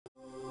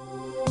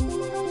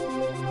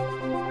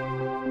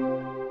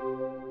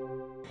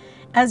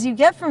As you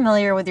get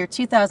familiar with your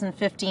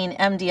 2015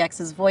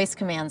 MDX's voice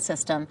command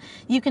system,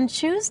 you can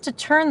choose to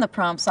turn the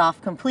prompts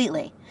off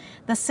completely.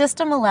 The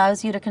system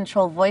allows you to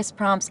control voice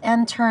prompts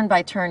and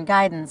turn-by-turn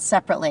guidance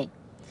separately.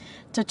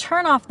 To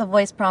turn off the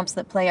voice prompts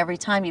that play every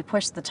time you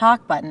push the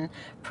talk button,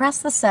 press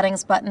the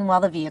settings button while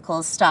the vehicle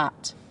is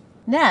stopped.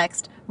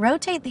 Next,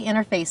 rotate the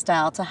interface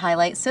dial to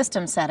highlight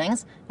System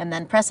Settings and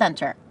then press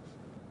Enter.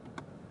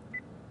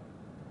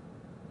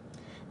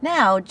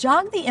 Now,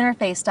 jog the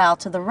interface dial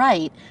to the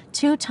right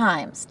 2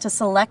 times to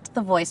select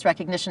the Voice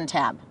Recognition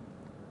tab.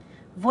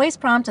 Voice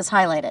Prompt is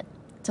highlighted.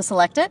 To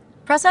select it,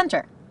 press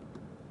Enter.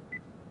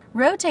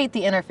 Rotate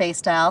the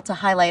interface dial to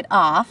highlight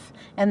Off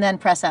and then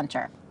press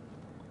Enter.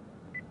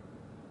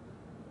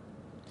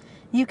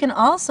 You can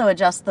also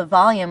adjust the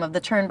volume of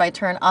the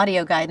turn-by-turn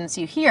audio guidance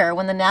you hear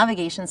when the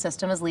navigation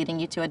system is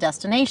leading you to a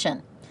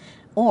destination.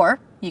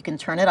 Or you can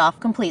turn it off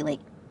completely.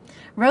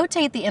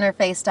 Rotate the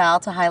interface dial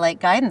to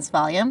highlight Guidance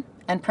Volume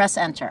and press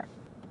Enter.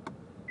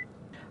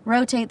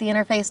 Rotate the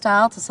interface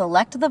dial to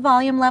select the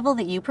volume level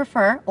that you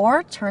prefer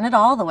or turn it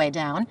all the way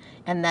down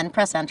and then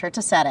press Enter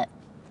to set it.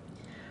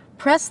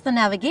 Press the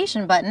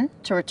navigation button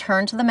to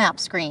return to the map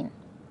screen.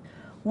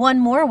 One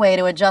more way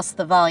to adjust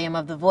the volume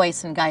of the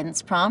voice and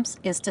guidance prompts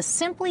is to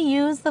simply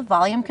use the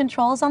volume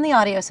controls on the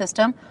audio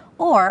system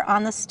or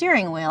on the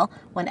steering wheel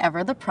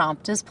whenever the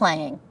prompt is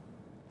playing.